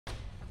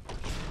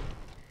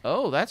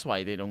Oh, that's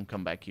why they don't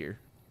come back here.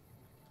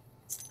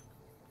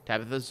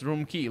 Tabitha's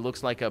room key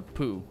looks like a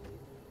poo.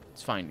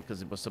 It's fine,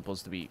 because it was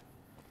supposed to be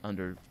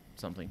under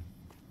something.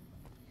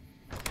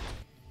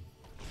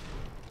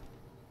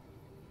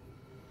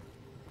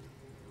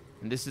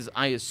 And this is,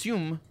 I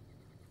assume,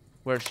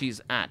 where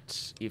she's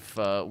at, if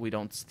we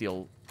don't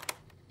steal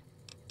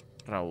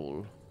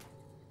Raul.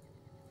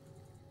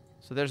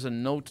 So there's a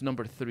note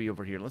number 3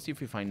 over here. Let's see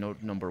if we find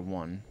note number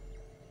 1.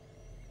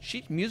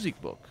 Sheet music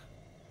book.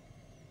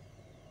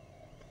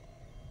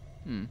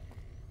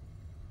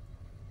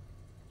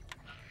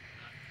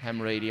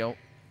 Ham radio.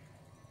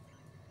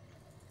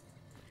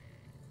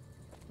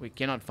 We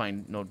cannot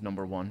find note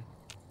number 1.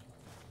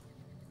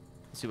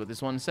 Let's see what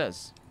this one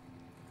says.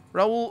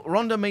 Raul,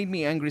 Rhonda made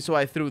me angry, so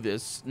I threw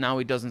this. Now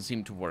it doesn't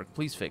seem to work.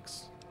 Please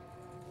fix.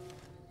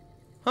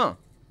 Huh.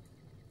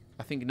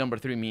 I think number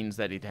 3 means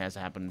that it has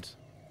happened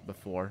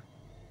before.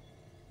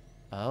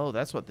 Oh,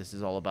 that's what this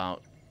is all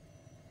about.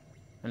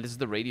 And this is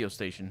the radio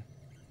station.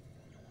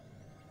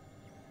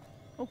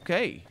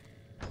 Okay.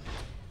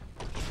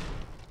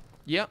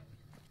 Yep.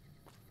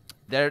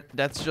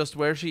 That's just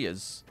where she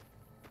is.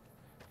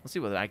 Let's see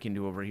what I can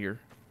do over here.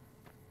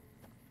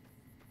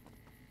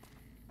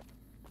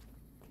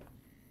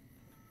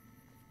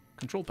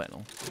 Control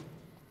panel.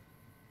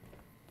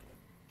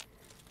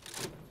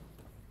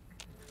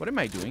 What am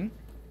I doing?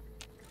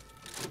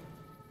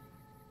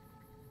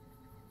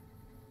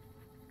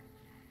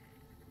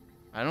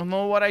 I don't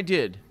know what I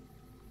did.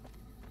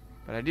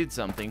 But I did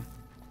something.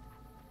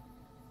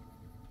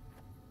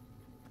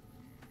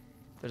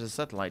 There's a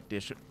satellite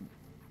dish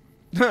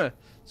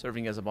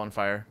serving as a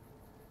bonfire.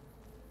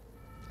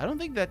 I don't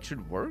think that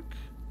should work.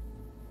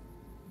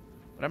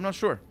 But I'm not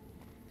sure.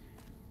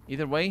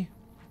 Either way,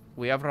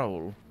 we have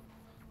Raul.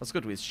 Let's go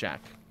to his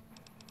shack.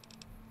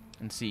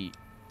 And see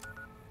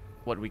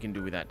what we can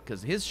do with that.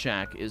 Because his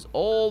shack is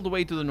all the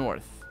way to the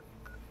north.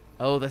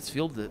 Oh, that's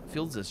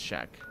Fields'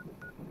 shack.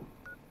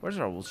 Where's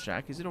Raul's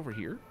shack? Is it over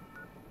here?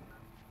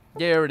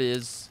 There it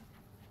is.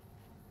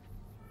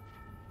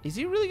 Is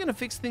he really going to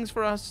fix things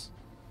for us?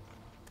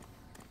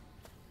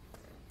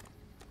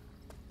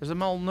 There's a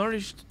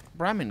malnourished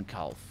Brahmin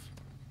calf.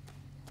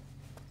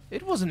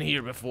 It wasn't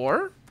here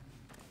before.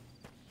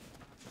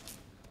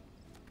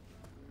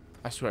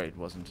 I swear it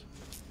wasn't.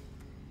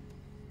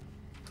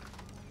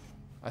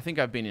 I think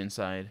I've been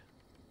inside.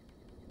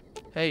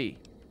 Hey.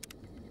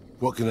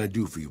 What can I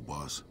do for you,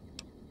 boss?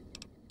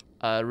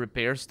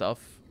 Repair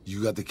stuff.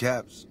 You got the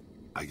caps.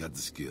 I got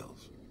the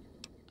skills.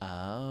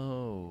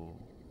 Oh.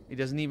 He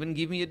doesn't even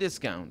give me a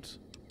discount.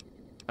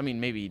 I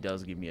mean, maybe he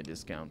does give me a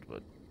discount,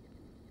 but...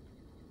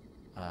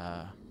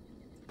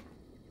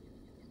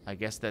 I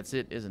guess that's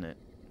it, isn't it?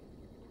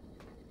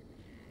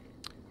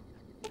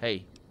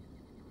 Hey.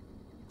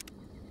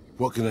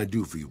 What can I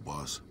do for you,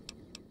 boss?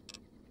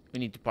 We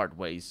need to part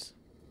ways.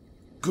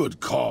 Good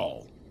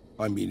call.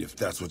 I mean, if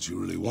that's what you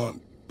really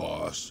want,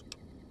 boss.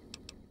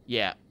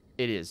 Yeah,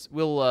 it is.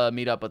 We'll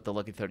meet up at the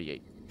Lucky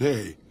 38.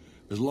 Hey,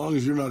 as long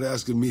as you're not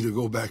asking me to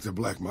go back to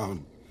Black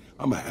Mountain,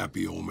 I'm a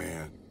happy old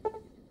man.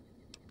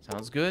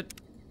 Sounds good.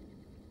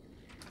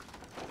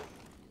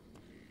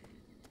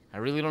 I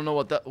really don't know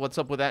what's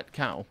up with that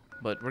cow,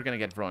 but we're gonna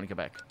get Veronica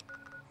back.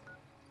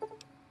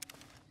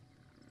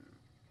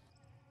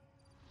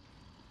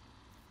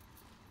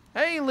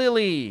 Hey,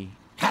 Lily!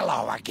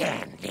 Hello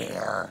again,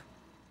 dear.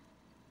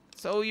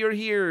 So you're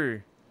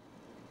here.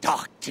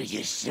 Talk to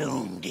you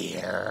soon,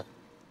 dear.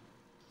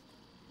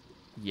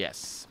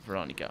 Yes,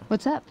 Veronica.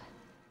 What's up?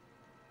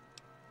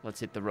 Let's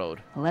hit the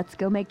road. Let's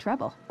go make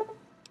trouble.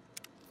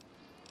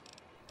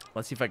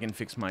 Let's see if I can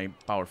fix my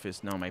power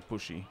fist now, my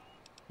pushy.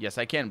 Yes,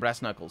 I can.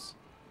 Brass knuckles.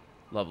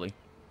 Lovely.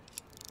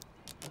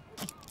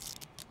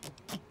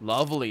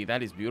 Lovely.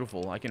 That is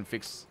beautiful. I can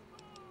fix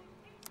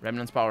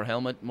Remnant's power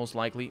helmet, most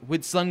likely.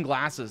 With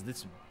sunglasses. This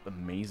is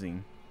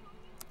amazing.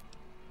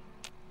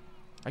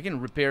 I can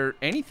repair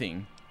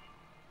anything.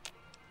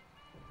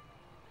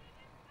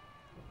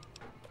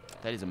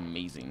 That is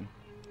amazing.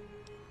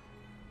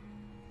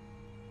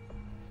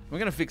 I'm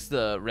gonna fix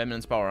the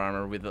Remnant's power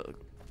armor with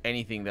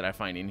anything that I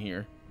find in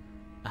here.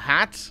 A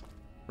hat?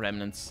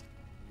 Remnants.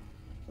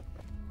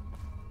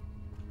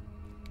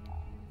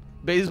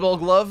 Baseball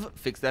glove?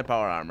 Fix that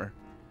power armor.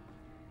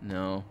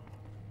 No.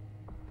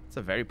 It's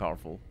a very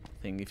powerful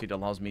thing if it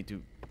allows me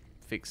to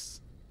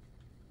fix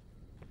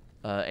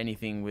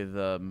anything with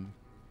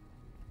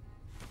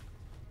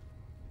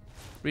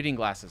reading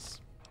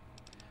glasses.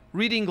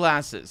 Reading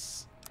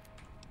glasses.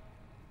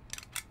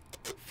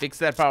 Fix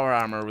that power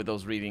armor with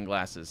those reading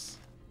glasses.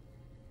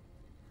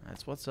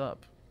 That's what's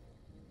up.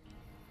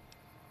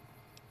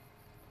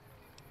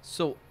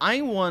 So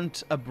I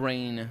want a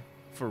brain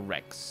for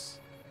Rex.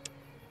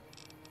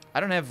 I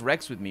don't have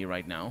Rex with me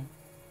right now.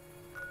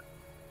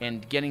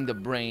 And getting the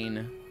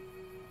brain...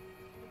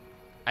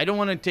 I don't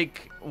want to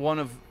take one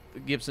of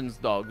Gibson's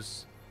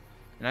dogs.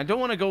 And I don't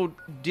want to go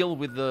deal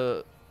with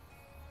the...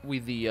 What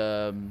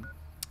are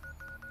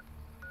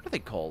they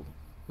called?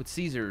 With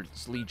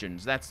Caesar's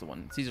Legions. That's the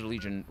one. Caesar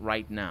Legion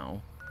right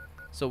now.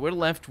 So we're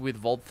left with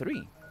Vault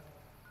 3.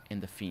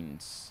 and the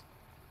fiends.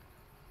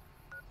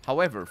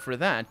 However, for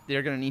that,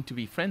 they're going to need to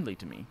be friendly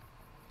to me.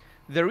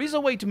 There is a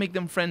way to make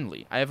them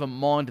friendly. I have a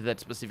mod that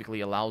specifically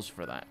allows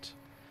for that.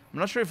 I'm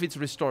not sure if it's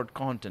restored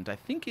content. I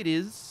think it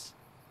is,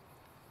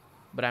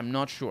 but I'm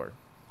not sure.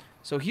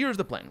 So here's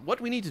the plan. What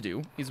we need to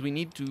do is we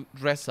need to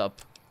dress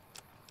up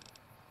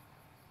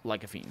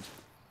like a fiend.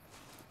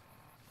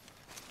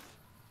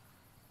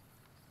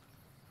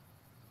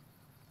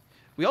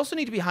 We also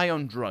need to be high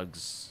on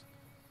drugs.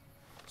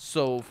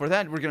 So for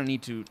that, we're going to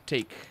need to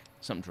take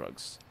some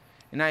drugs.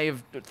 And I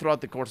have,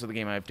 throughout the course of the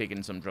game, I have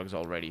taken some drugs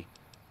already.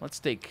 Let's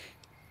take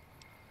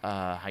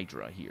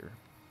Hydra here.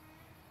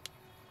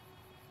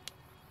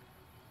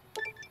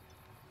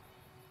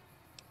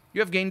 You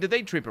have gained the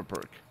Day Tripper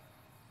perk.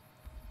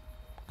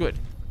 Good.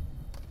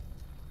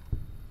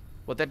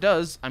 What that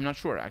does, I'm not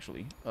sure,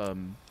 actually. So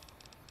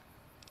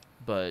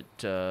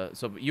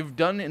you've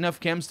done enough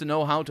chems to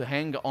know how to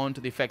hang on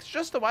to the effects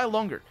just a while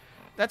longer.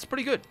 That's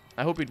pretty good.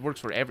 I hope it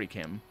works for every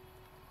chem.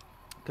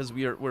 Because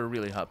we're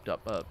really hyped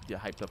up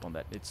on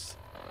that. It's,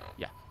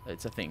 yeah,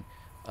 it's a thing.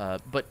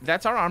 But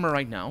that's our armor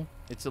right now.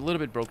 It's a little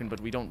bit broken, but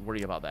we don't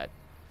worry about that.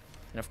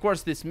 And of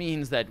course, this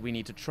means that we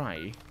need to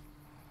try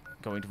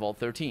going to Vault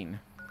 13.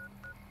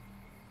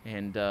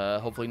 And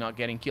hopefully not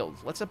getting killed.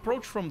 Let's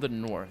approach from the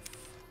north.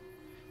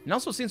 And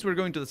also, since we're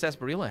going to the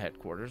Sarsaparilla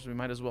headquarters, we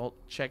might as well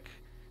check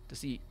to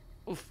see...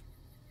 Oof.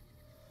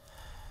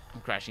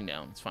 I'm crashing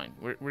down. It's fine.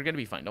 We're going to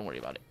be fine. Don't worry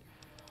about it.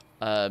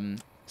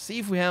 See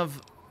if we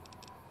have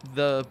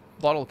the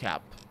bottle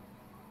cap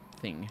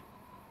thing.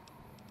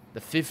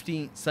 The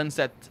 50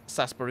 Sunset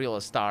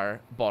Sarsaparilla Star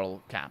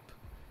bottle cap.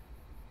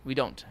 We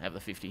don't have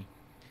the 50.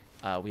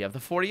 We have the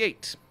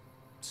 48.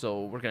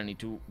 So we're going to need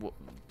to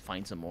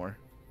find some more.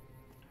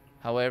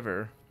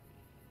 However,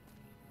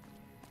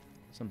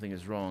 something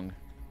is wrong.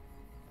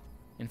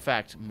 In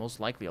fact, most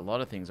likely a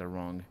lot of things are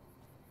wrong.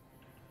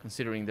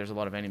 Considering there's a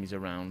lot of enemies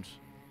around.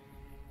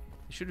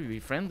 They should be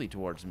friendly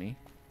towards me.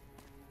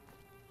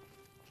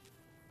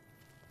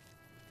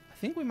 I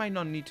think we might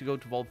not need to go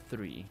to Vault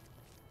 3.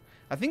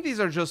 I think these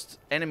are just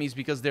enemies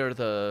because they're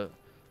the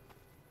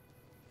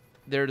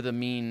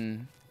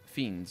mean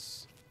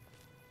fiends.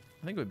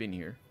 I think we've been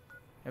here.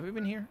 Have we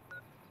been here?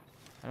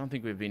 I don't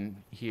think we've been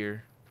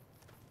here.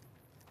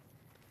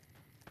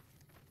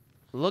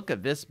 Look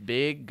at this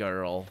big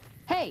girl.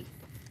 Hey.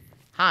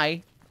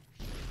 Hi.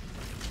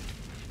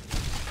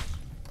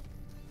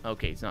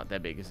 Okay, it's not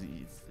that big.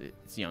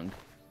 It's young.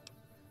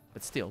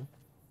 But still.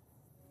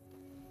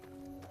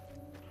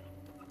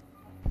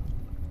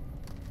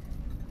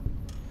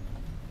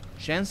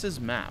 Chance's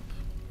map.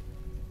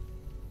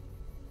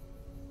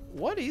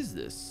 What is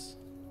this?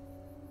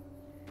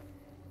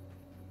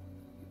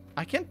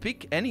 I can't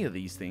pick any of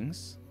these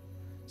things.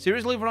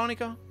 Seriously,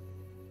 Veronica?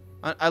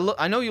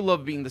 I know you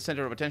love being the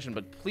center of attention,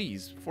 but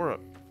please, for a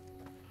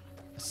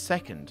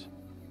second.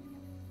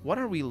 What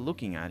are we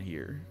looking at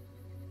here?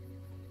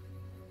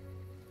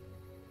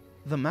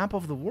 The map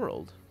of the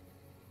world.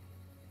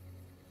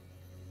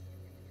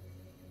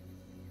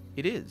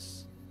 It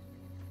is.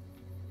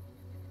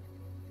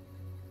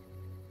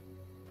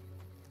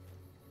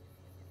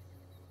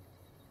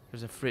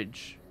 There's a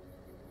fridge.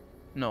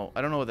 No,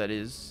 I don't know what that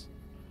is.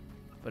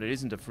 But it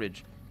isn't a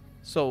fridge.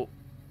 So,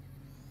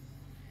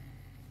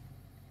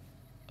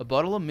 a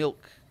bottle of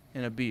milk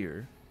and a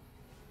beer.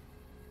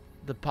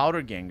 The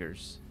powder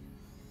gangers.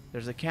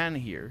 There's a can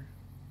here.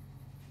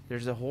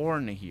 There's a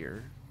horn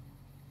here.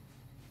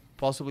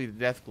 Possibly the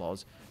death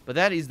claws. But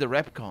that is the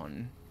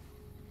Repcon.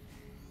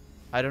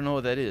 I don't know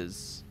what that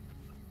is.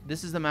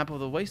 This is the map of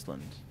the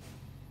wasteland.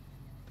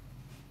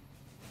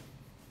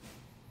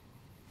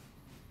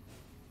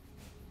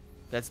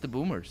 That's the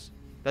boomers.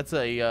 That's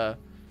a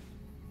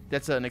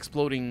that's an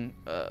exploding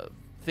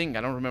thing.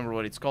 I don't remember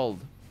what it's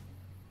called.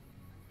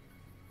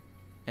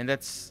 And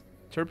that's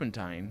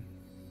Turpentine,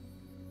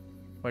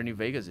 where New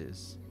Vegas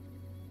is,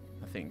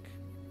 I think.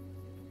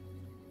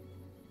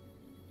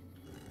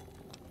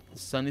 The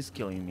sun is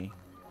killing me.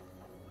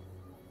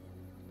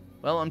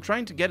 Well, I'm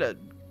trying to get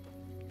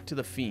to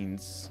the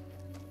fiends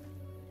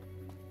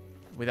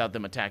without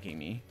them attacking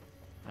me.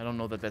 I don't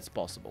know that that's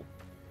possible.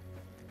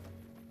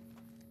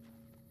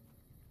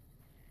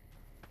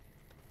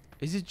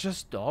 Is it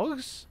just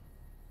dogs?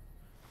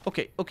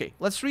 Okay, okay.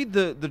 Let's read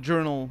the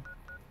journal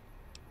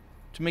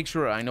to make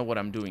sure I know what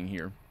I'm doing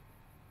here.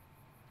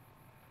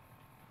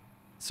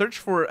 Search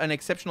for an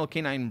exceptional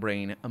canine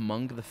brain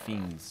among the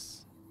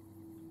fiends.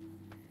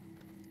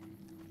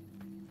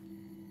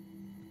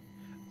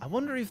 I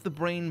wonder if the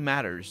brain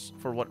matters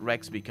for what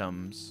Rex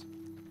becomes.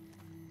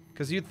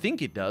 Because you'd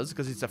think it does,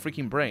 because it's a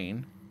freaking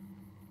brain.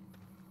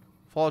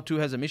 Fallout 2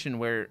 has a mission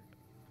where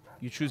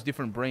you choose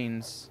different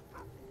brains.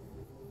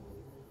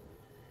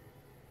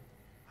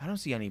 I don't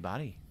see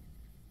anybody.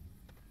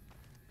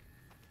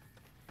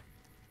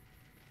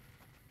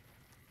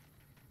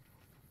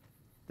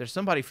 There's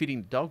somebody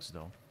feeding dogs,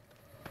 though.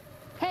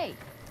 Hey.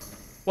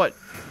 What?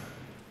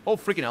 Oh,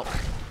 freaking hell.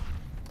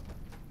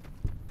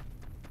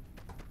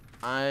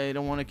 I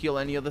don't want to kill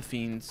any of the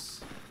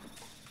fiends.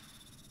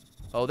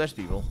 Oh, there's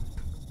people.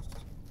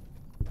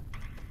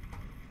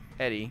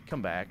 Eddie,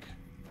 come back.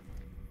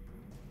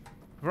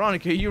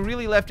 Veronica, you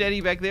really left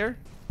Eddie back there?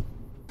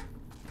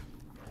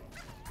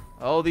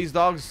 Oh, these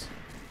dogs.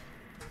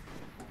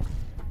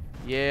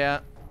 Yeah.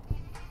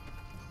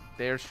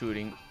 They're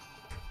shooting.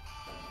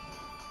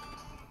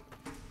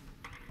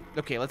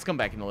 Okay, let's come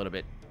back in a little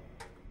bit.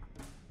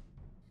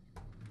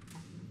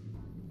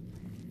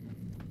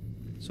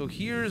 So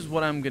here's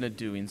what I'm gonna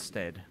do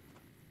instead.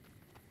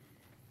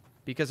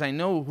 Because I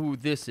know who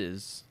this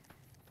is.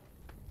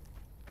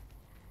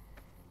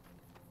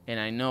 And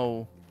I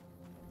know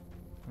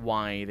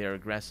why they're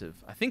aggressive.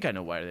 I think I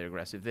know why they're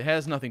aggressive. It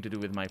has nothing to do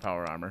with my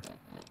power armor.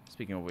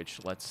 Speaking of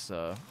which, let's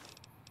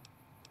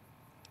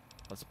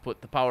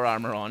put the power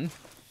armor on.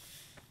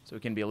 So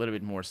it can be a little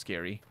bit more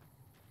scary.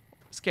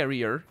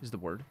 Scarier is the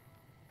word.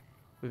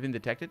 We've been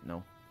detected?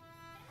 No.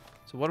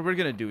 So what we're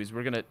gonna do is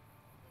we're gonna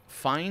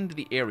find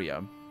the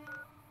area.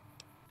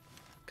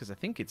 Because I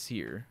think it's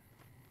here.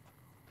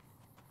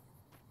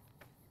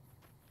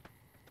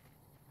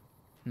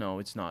 No,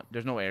 it's not.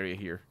 There's no area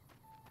here.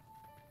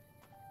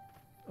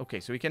 Okay,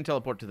 so we can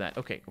teleport to that.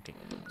 Okay, okay.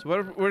 So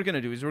what we're going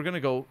to do is we're going to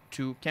go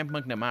to Camp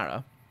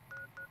McNamara.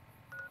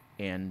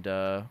 And,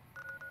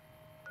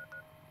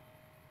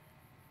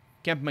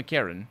 Camp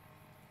McCarran.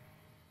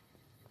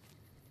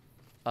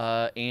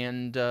 We're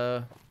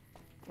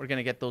going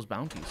to get those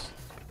bounties.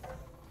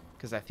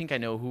 Because I think I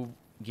know who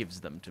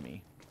gives them to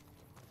me.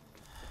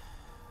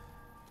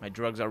 My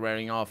drugs are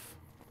wearing off.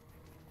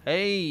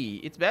 Hey,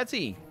 it's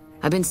Betsy.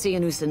 I've been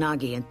seeing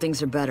Usanagi and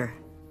things are better.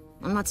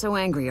 I'm not so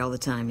angry all the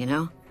time, you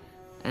know?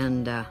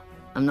 And,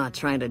 I'm not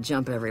trying to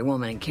jump every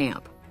woman in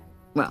camp.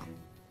 Well,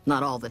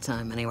 not all the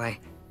time, anyway.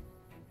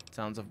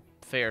 Sounds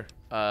fair.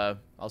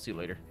 I'll see you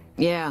later.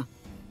 Yeah.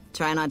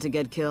 Try not to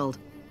get killed.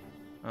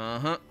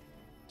 Uh-huh.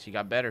 She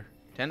got better.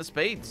 10 of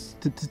spades.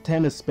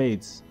 10 of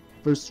spades.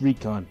 First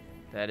recon.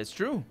 That is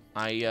true.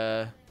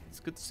 It's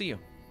good to see you.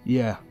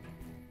 Yeah.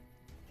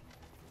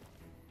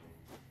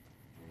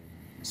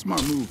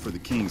 Smart move for the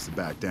Kings to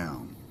back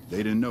down. They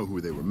didn't know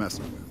who they were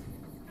messing with.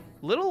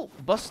 Little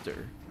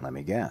Buster. Let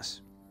me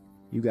guess.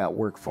 You got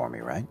work for me,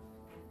 right?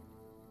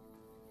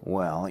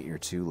 Well, you're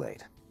too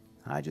late.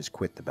 I just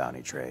quit the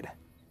bounty trade.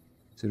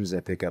 As soon as I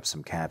pick up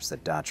some caps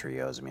that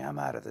Daughtry owes me, I'm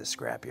out of this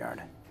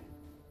scrapyard.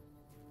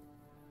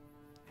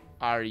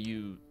 Are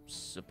you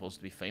supposed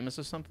to be famous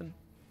or something?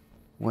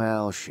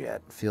 Well,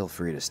 shit. Feel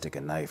free to stick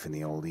a knife in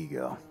the old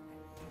ego.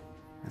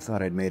 I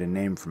thought I'd made a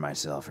name for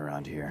myself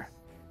around here.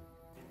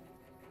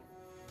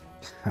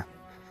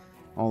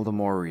 All the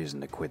more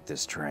reason to quit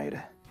this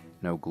trade.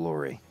 No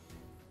glory.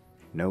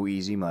 No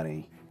easy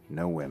money,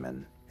 no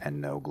women,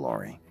 and no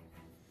glory.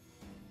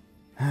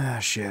 Ah,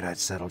 shit, I'd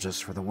settle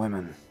just for the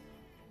women.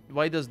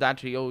 Why does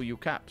Daughtry owe you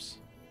caps?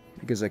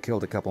 Because I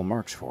killed a couple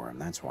marks for him,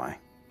 that's why.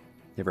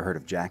 You ever heard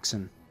of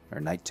Jackson? Or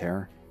Night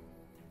Terror?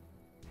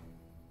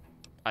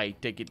 I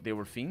take it they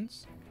were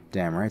fiends?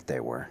 Damn right they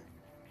were.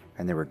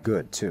 And they were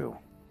good, too.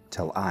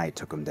 Till I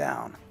took them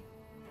down.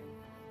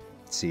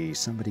 See,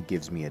 somebody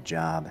gives me a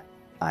job,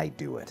 I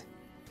do it.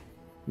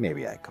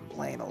 Maybe I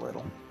complain a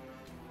little.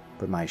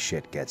 But my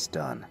shit gets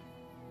done.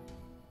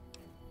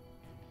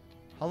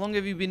 How long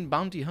have you been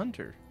bounty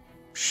hunter?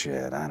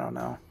 Shit, I don't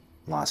know.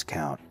 Lost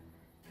count.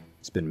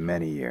 It's been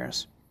many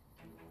years.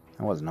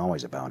 I wasn't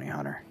always a bounty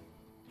hunter.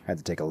 I had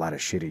to take a lot of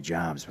shitty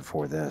jobs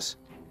before this.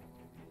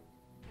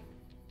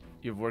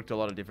 You've worked a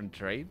lot of different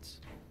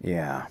trades?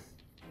 Yeah.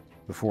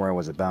 Before I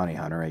was a bounty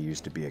hunter, I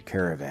used to be a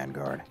caravan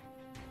guard.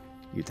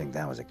 You'd think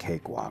that was a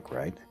cakewalk,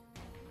 right?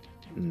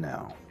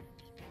 No.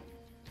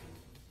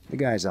 The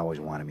guys always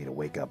wanted me to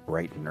wake up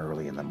bright and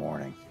early in the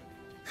morning.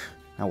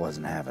 I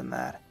wasn't having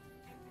that.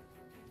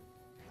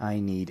 I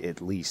need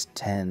at least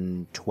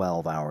 10,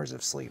 12 hours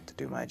of sleep to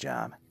do my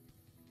job.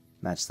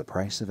 That's the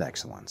price of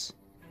excellence.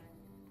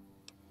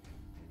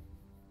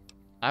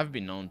 I've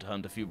been known to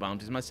hunt a few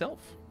bounties myself.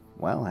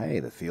 Well, hey,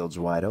 the field's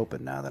wide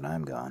open now that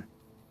I'm gone.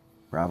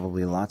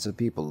 Probably lots of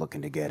people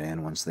looking to get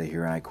in once they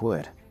hear I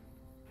quit.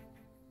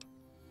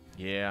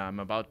 Yeah, I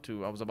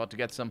was about to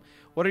get some.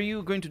 What are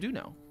you going to do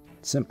now?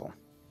 Simple.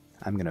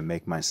 I'm gonna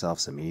make myself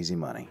some easy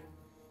money.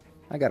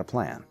 I got a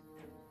plan.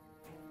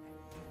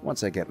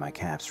 Once I get my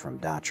caps from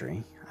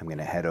Daughtry, I'm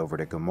gonna head over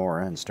to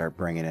Gomorrah and start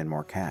bringing in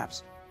more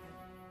caps.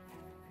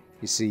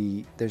 You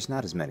see, there's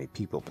not as many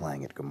people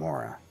playing at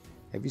Gomorrah.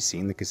 Have you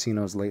seen the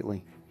casinos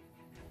lately?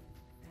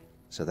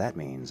 So that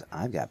means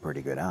I've got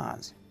pretty good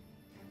odds.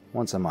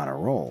 Once I'm on a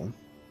roll,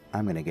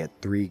 I'm gonna get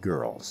 3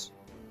 girls.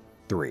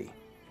 3.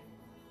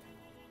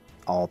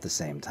 All at the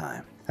same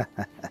time.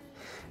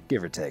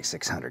 Give or take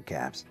 600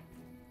 caps.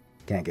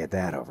 Can't get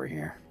that over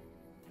here.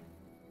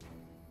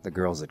 The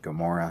girls at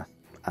Gomorrah,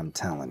 I'm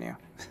telling you.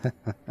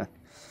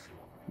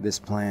 This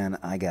plan,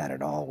 I got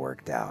it all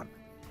worked out.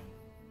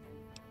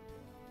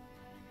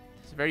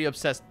 He's a very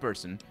obsessed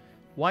person.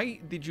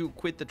 Why did you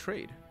quit the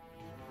trade?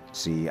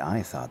 See,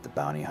 I thought the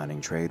bounty hunting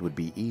trade would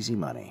be easy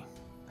money.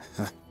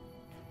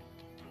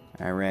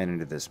 I ran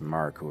into this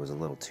Mark who was a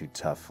little too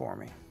tough for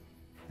me.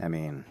 I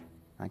mean,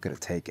 I could have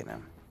taken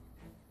him.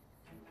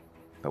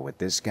 But with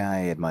this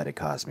guy, it might have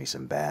cost me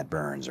some bad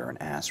burns or an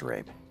ass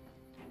rape.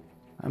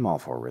 I'm all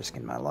for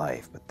risking my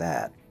life, but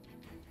that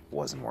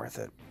wasn't worth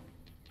it.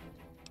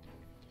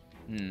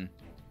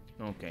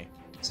 Okay.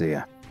 See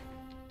ya.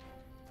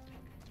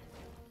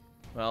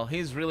 Well,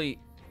 he's really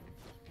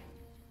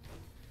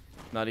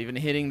not even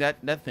hitting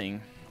that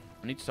thing.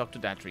 I need to talk to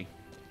Datri.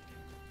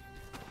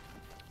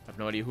 I have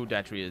no idea who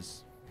Datri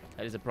is.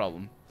 That is a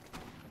problem.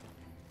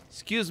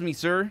 Excuse me,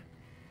 sir.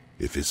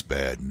 If it's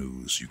bad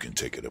news, you can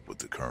take it up with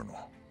the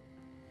Colonel.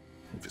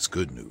 If it's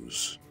good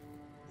news,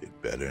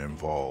 it better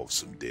involve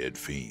some dead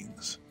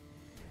fiends.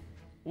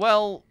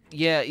 Well,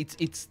 yeah,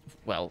 it's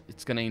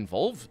gonna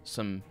involve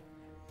some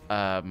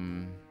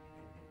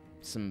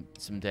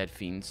dead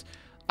fiends.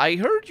 I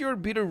heard you're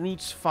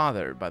Bitterroot's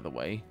father, by the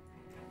way.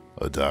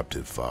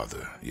 Adoptive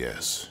father,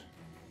 yes.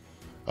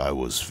 I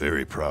was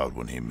very proud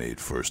when he made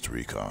first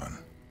recon.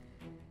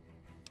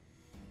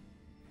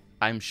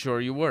 I'm sure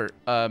you were.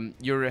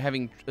 You're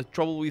having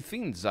trouble with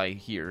fiends, I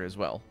hear, as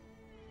well.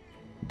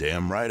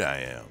 Damn right I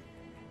am.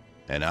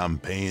 And I'm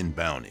paying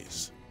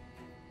bounties.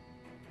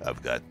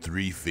 I've got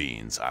 3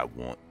 fiends I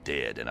want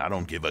dead, and I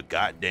don't give a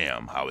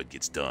goddamn how it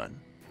gets done.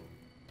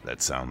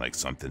 That sound like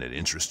something that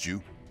interests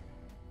you?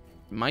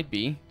 Might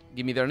be.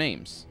 Give me their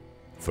names.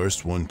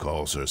 First one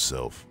calls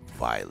herself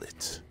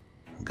Violet.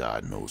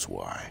 God knows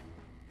why.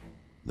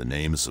 The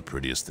name is the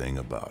prettiest thing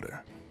about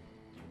her.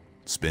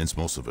 Spends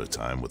most of her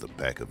time with a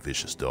pack of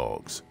vicious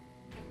dogs.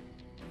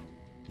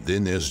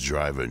 Then there's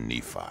driver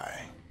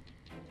Nephi.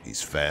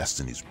 He's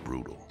fast and he's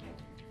brutal.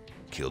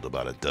 Killed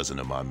about a dozen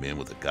of my men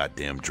with a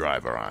goddamn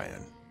driver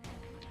iron.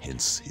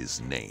 Hence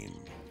his name.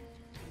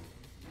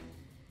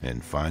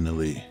 And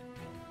finally,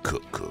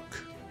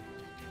 Cook.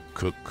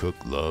 Cook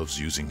loves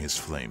using his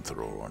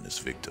flamethrower on his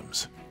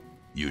victims.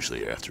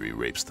 Usually after he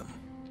rapes them.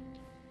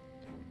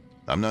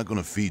 I'm not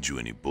gonna feed you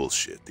any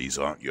bullshit. These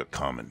aren't your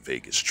common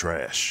Vegas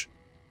trash.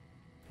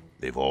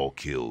 They've all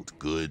killed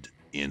good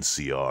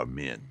NCR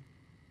men.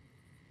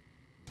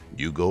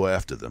 You go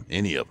after them,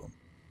 any of them.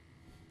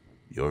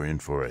 You're in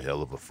for a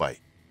hell of a fight.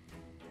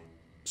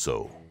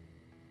 So,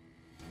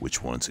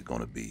 which one's it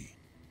gonna be?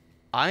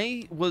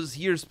 I was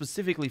here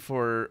specifically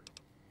for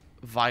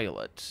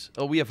Violet.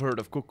 Oh, we have heard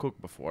of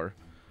Cook before,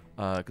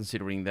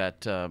 considering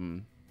that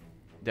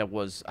that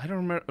was I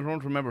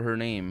don't remember her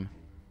name,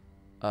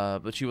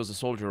 but she was a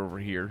soldier over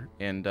here,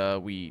 and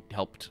we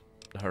helped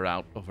her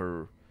out of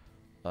her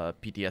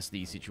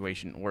PTSD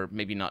situation, or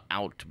maybe not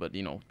out, but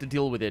you know, to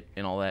deal with it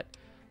and all that.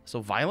 So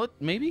Violet,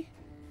 maybe?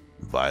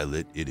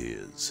 Violet it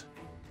is.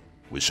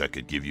 Wish I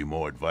could give you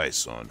more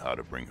advice on how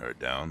to bring her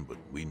down, but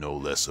we know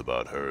less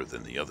about her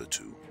than the other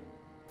 2.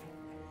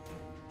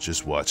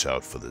 Just watch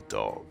out for the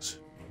dogs.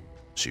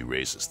 She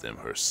raises them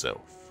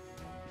herself.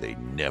 They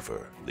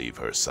never leave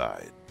her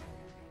side.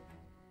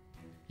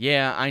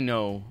 Yeah, I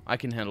know. I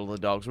can handle the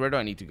dogs. Where do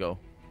I need to go?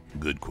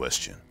 Good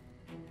question.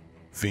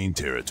 Fiend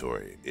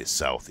territory is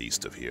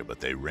southeast of here,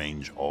 but they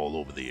range all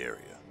over the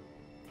area.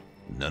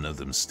 None of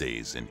them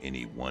stays in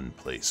any one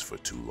place for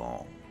too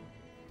long.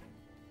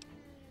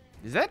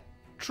 Is that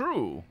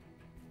true?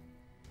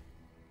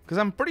 Because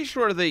I'm pretty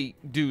sure they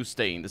do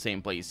stay in the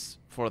same place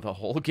for the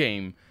whole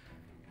game.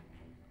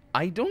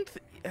 I don't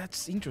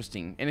that's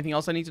interesting. Anything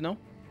else I need to know?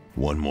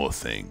 One more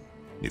thing.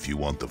 If you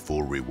want the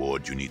full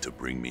reward, you need to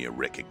bring me a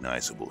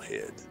recognizable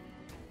head.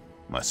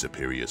 My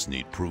superiors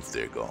need proof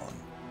they're gone.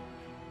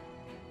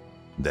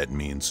 That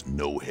means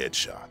no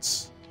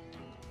headshots,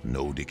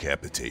 no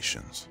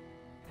decapitations,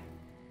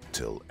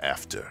 till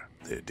after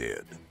they're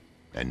dead,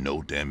 and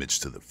no damage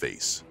to the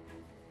face.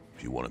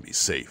 If you want to be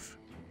safe,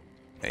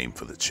 aim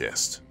for the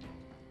chest.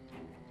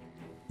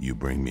 You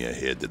bring me a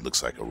head that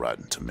looks like a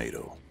rotten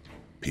tomato,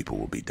 people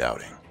will be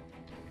doubting,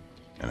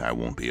 and I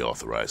won't be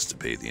authorized to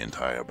pay the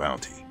entire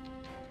bounty.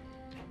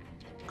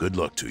 Good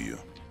luck to you,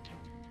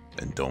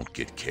 and don't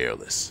get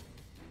careless.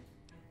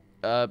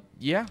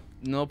 Yeah,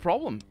 no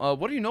problem.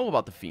 What do you know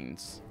about the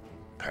fiends?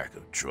 Pack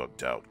of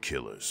drugged-out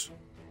killers.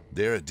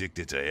 They're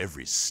addicted to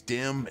every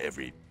stem,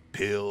 every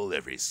pill,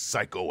 every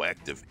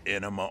psychoactive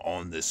enema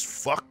on this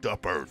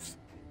fucked-up earth.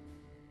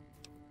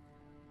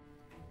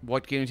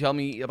 What can you tell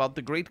me about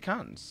the Great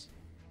Khans?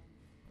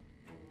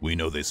 We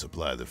know they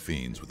supply the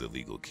fiends with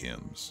illegal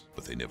chems,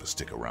 but they never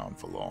stick around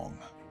for long.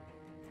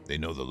 They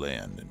know the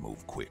land and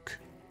move quick.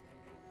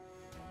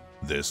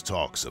 There's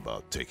talks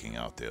about taking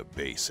out their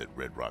base at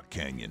Red Rock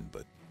Canyon,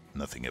 but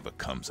nothing ever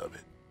comes of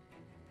it.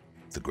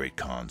 The Great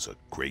Khans are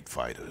great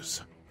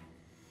fighters.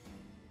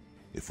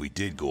 If we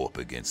did go up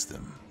against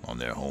them on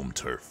their home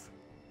turf,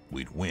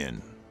 we'd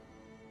win,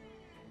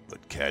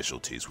 but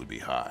casualties would be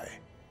high.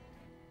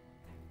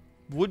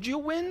 Would you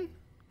win?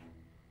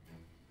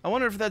 I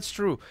wonder if that's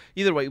true.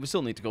 Either way, we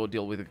still need to go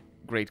deal with the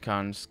Great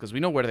Khans, because we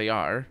know where they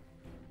are.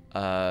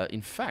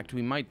 In fact,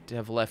 we might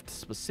have left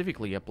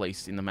specifically a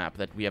place in the map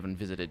that we haven't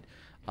visited,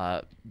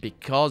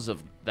 because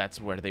of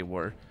that's where they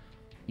were.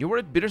 You were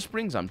at Bitter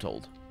Springs, I'm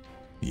told.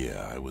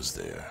 Yeah, I was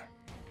there.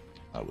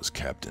 I was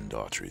Captain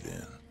Daughtry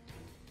then.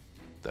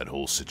 That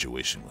whole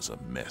situation was a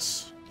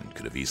mess, and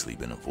could have easily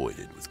been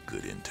avoided with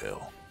good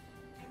intel.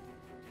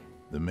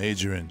 The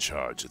major in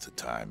charge at the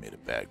time made a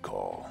bad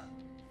call.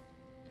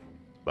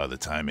 By the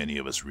time any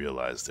of us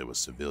realized there were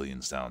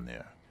civilians down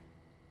there,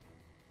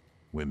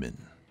 women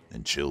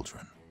and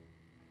children,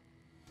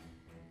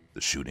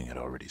 the shooting had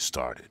already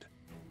started.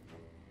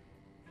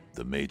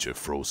 The Major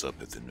froze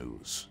up at the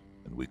news,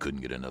 and we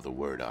couldn't get another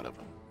word out of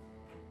him.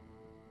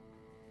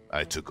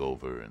 I took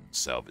over and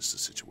salvaged the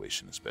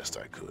situation as best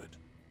I could.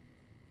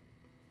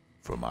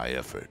 For my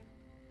effort,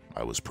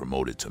 I was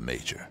promoted to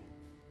Major.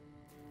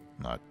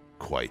 Not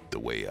quite the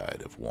way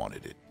I'd have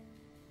wanted it.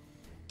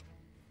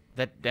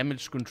 That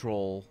damage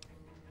control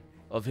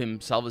of him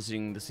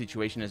salvaging the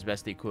situation as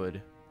best he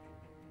could.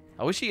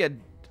 I wish he had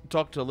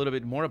talked a little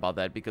bit more about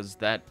that, because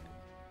that...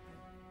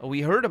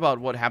 we heard about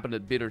what happened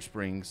at Bitter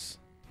Springs.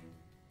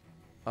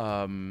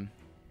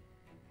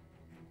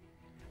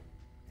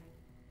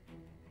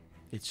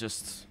 It's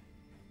just...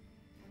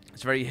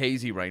 it's very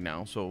hazy right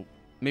now, so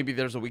maybe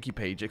there's a wiki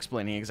page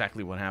explaining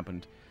exactly what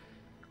happened.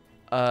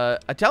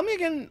 Tell me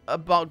again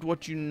about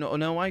what you know.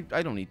 No, I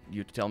don't need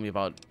you to tell me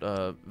about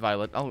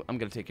Violet. I'm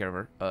gonna take care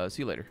of her.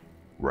 See you later.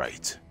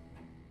 Right.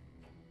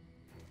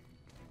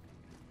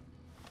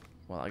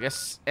 Well, I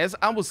guess, as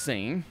I was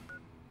saying,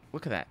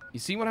 look at that. You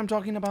see what I'm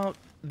talking about?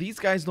 These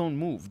guys don't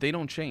move. They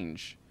don't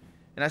change.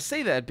 And I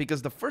say that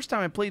because the first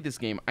time I played this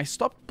game, I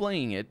stopped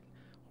playing it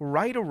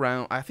right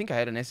around... I think I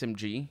had an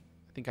SMG.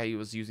 I think I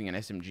was using an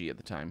SMG at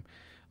the time.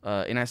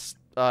 And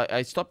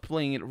I stopped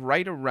playing it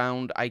right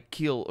around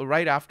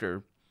right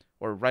after,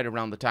 or right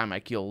around the time I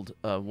killed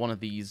one of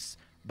these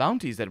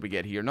bounties that we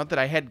get here. Not that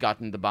I had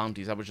gotten the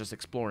bounties, I was just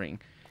exploring.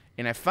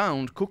 And I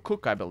found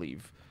Cook, I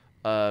believe.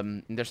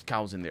 And there's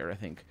cows in there, I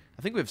think.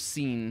 I think we've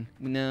seen...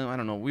 no, I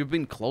don't know. We've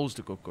been close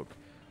to Cook.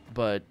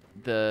 But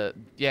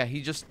yeah,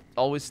 he just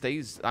always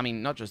stays... I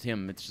mean, not just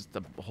him, it's just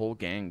the whole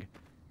gang.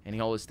 And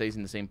he always stays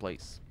in the same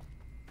place.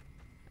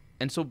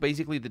 And so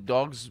basically the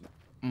dogs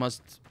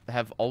must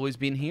have always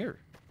been here.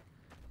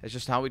 That's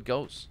just how it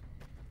goes.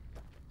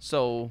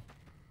 So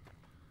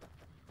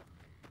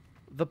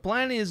the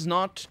plan is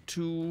not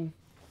to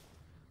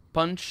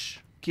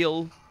punch,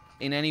 kill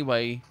in any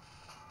way.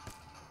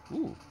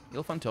 Ooh,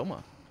 Il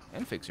Fantoma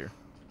and Fixer.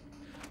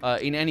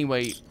 In any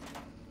way,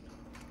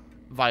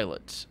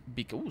 Violet.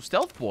 Ooh,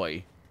 Stealth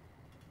Boy.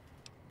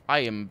 I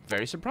am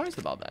very surprised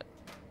about that.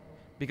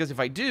 Because if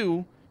I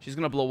do, she's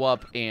gonna blow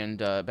up and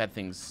bad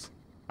things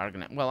are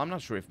gonna... well, I'm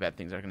not sure if bad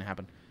things are gonna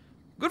happen.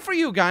 Good for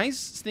you guys,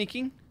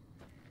 sneaking.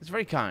 It's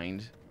very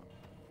kind.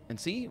 And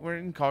see, we're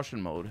in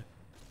caution mode.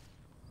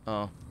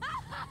 Oh.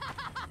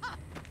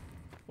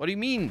 What do you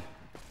mean?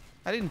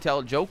 I didn't tell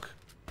a joke.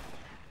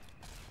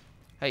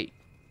 Hey.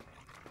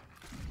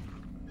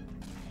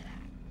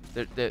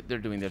 They're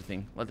doing their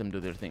thing. Let them do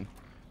their thing.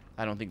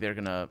 I don't think they're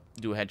gonna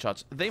do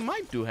headshots. They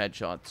might do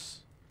headshots.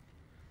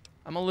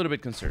 I'm a little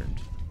bit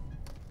concerned.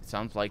 It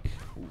sounds like...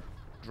 ooh,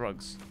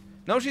 drugs.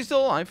 No, she's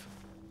still alive.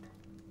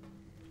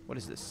 What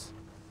is this?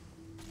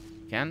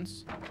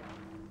 Cans?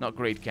 Not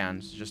great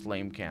cans, just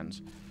lame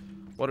cans.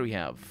 What do we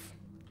have?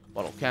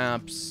 Bottle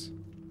caps.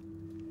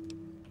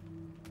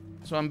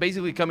 So I'm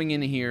basically coming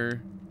in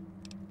here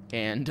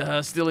and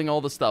stealing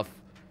all the stuff.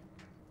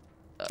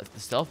 The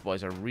stealth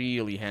boys are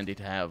really handy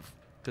to have,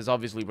 because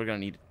obviously we're gonna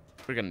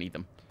need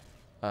them.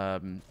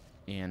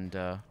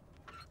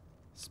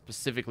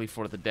 Specifically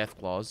for the death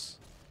claws.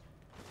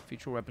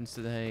 Feature weapons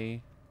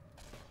today.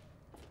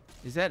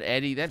 Is that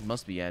Eddie? That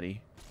must be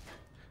Eddie.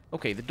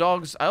 Okay, the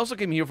dogs. I also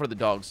came here for the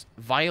dogs.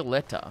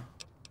 Violetta.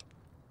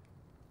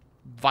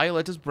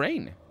 Violetta's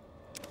brain.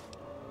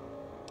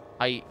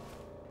 I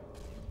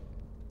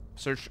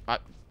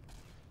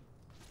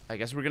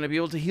guess we're gonna be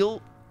able to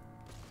heal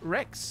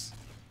Rex.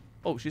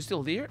 Oh, she's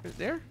still there?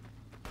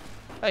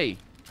 Hey.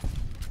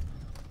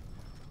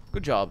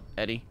 Good job,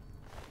 Eddie.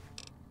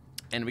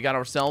 And we got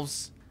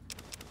ourselves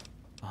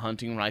a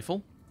hunting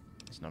rifle.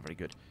 It's not very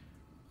good.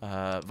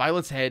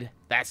 Violet's head.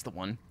 That's the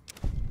one.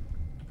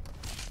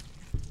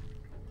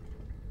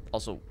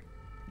 Also,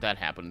 that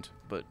happened,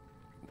 but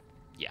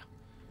yeah.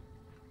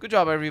 Good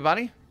job,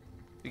 everybody.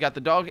 We got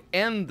the dog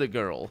and the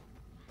girl.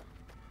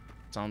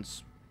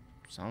 Sounds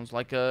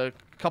like a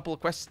couple of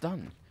quests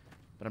done.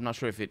 But I'm not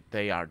sure if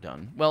they are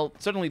done. Well,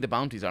 certainly the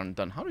bounties aren't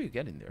done. How do you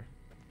get in there?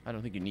 I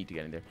don't think you need to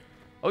get in there.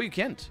 Oh, you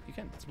can't. You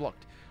can't. It's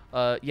blocked.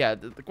 Yeah,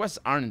 the quests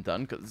aren't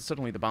done, because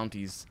certainly the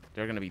bounties,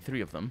 there are going to be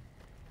 3 of them.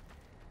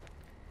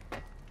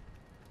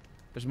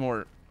 There's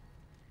more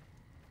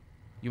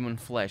human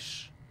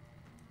flesh.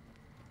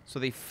 So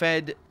they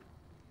fed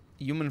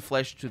human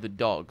flesh to the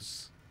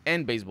dogs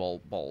and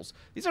baseball balls.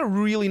 These are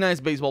really nice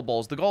baseball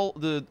balls.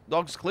 The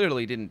dogs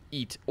clearly didn't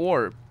eat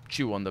or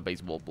chew on the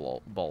baseball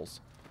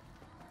balls.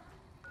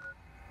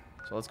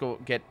 So let's go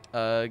get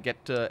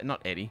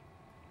not Eddie.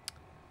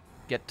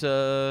 Get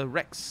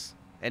Rex.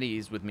 Eddie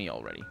is with me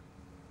already.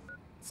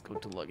 Let's go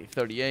to Lucky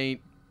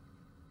 38.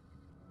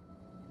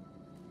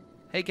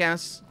 Hey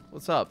Cass,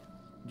 what's up?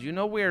 Do you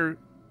know where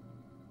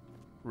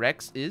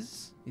Rex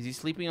is? Is he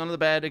sleeping on the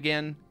bed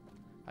again?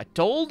 I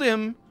told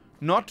him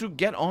not to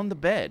get on the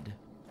bed.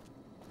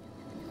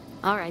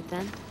 All right,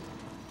 then.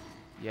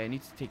 Yeah, I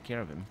need to take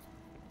care of him.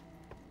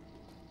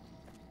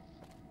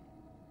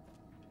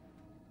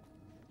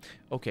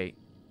 Okay,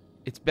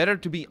 It's better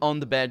to be on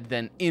the bed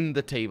than in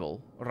the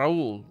table.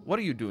 Raul, what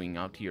are you doing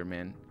out here,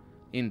 man?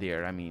 In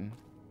there, I mean.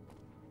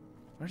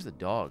 Where's the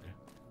dog?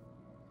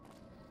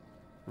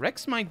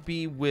 Rex might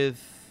be with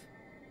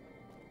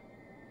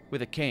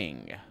a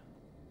king.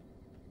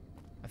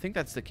 I think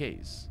that's the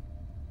case.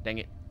 Dang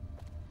it.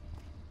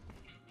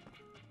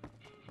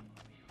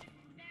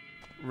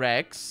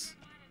 Rex.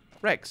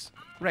 Rex.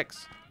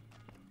 Rex.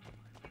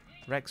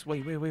 Rex,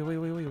 wait.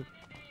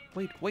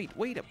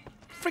 Wait a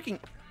freaking...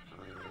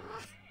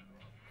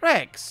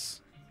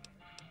 Rex!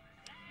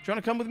 Do you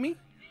want to come with me?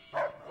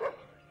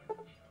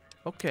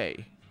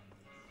 Okay.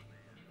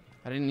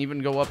 I didn't even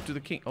go up to the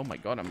king. Oh my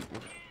god, I'm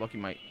lucky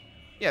my...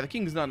 Yeah, the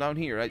king's not down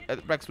here.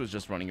 Rex was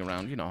just running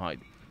around. You know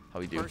how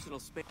he do. Personal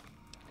space.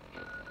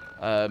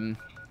 Let's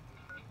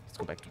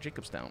go back to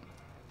Jacobstown.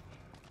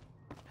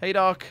 Hey,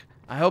 Doc.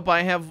 I hope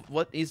I have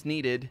what is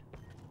needed.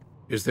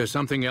 Is there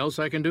something else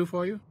I can do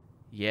for you?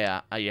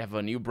 Yeah, I have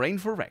a new brain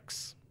for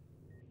Rex.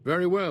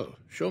 Very well.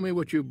 Show me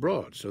what you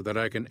brought so that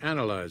I can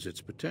analyze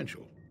its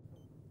potential.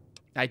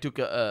 I took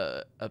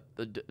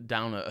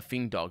down a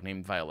fiend dog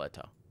named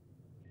Violetta.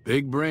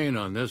 Big brain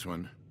on this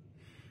one.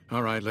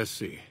 All right, let's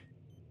see.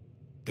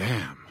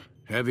 Damn.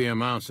 Heavy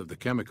amounts of the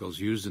chemicals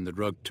used in the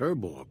drug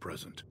Turbo are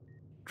present.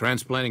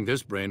 Transplanting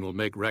this brain will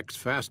make Rex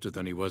faster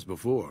than he was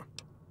before.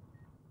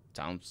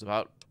 Sounds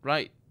about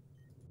right.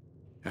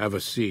 Have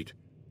a seat.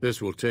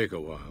 This will take a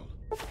while.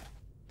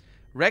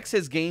 Rex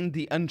has gained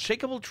the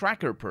Unshakable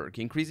Tracker perk,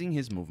 increasing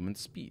his movement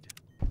speed.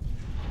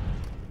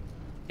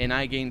 And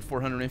I gained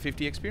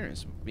 450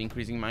 experience,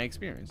 increasing my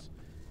experience.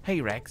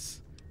 Hey,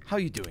 Rex. How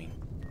you doing?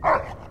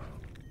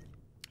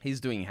 He's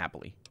doing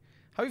happily.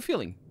 How are you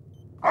feeling?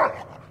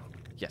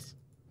 Yes.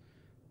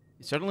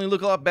 You certainly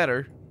look a lot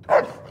better.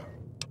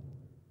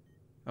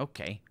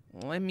 Okay.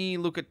 Let me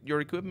look at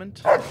your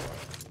equipment.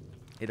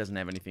 It doesn't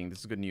have anything. This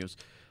is good news.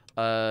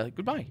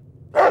 Goodbye.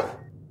 I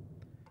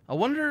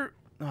wonder...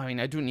 I mean,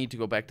 I do need to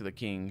go back to the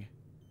king.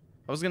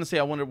 I was going to say,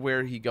 I wonder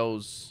where he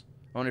goes.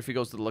 I wonder if he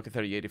goes to the Lucky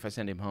 38 if I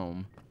send him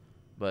home.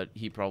 But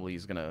he probably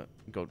is going to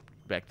go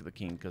back to the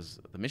king because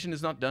the mission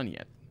is not done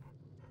yet.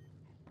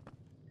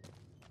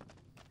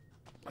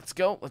 Let's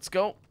go. Let's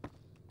go.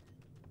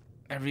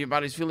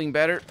 Everybody's feeling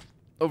better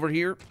over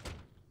here.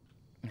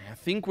 I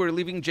think we're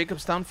leaving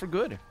Jacobstown for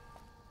good.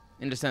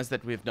 In the sense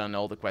that we've done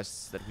all the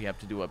quests that we have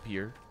to do up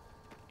here.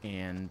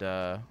 And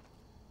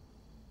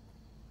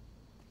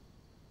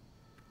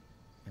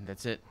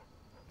that's it.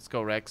 Let's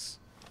go, Rex.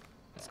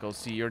 Let's go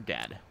see your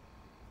dad.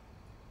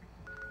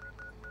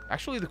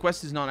 Actually, the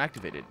quest is not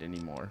activated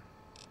anymore.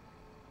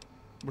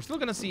 We're still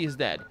gonna see his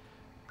dad.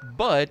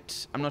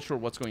 But I'm not sure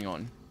what's going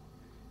on.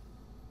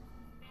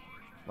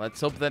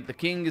 Let's hope that the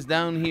king is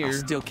down here. I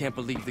still can't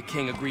believe the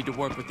king agreed to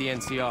work with the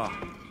NCR.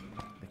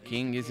 The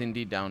king is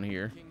indeed down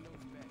here.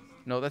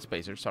 No, that's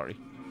Pacer. Sorry.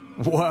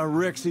 Why,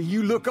 Rexy,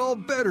 you look all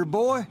better,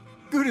 boy.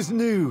 Good as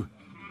new.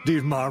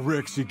 Did my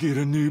Rexy get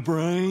a new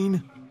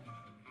brain?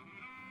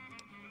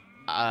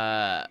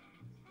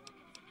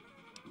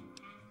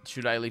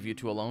 Should I leave you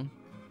two alone?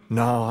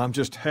 No, I'm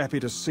just happy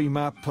to see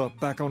my pup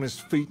back on his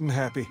feet and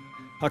happy.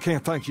 I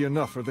can't thank you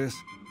enough for this.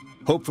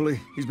 Hopefully,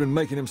 he's been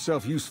making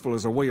himself useful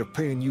as a way of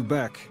paying you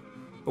back.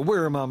 But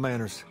where are my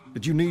manners?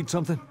 Did you need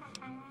something?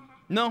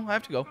 No, I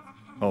have to go.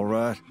 All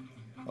right.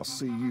 I'll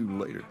see you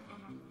later.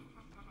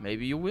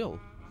 Maybe you will.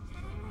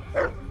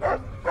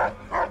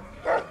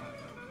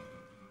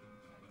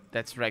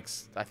 That's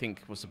Rex, I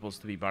think, was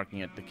supposed to be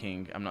barking at the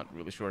king. I'm not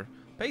really sure.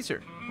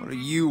 Pacer. What do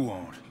you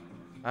want?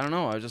 I don't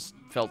know. I just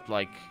felt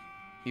like...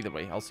 Either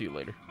way, I'll see you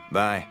later.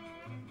 Bye.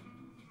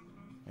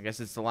 I guess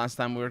it's the last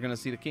time we're going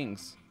to see the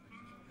kings.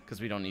 Because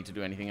we don't need to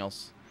do anything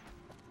else.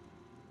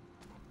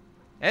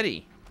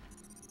 Eddie.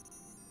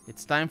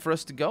 It's time for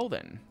us to go,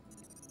 then.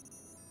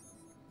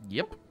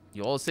 Yep.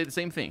 You all say the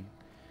same thing.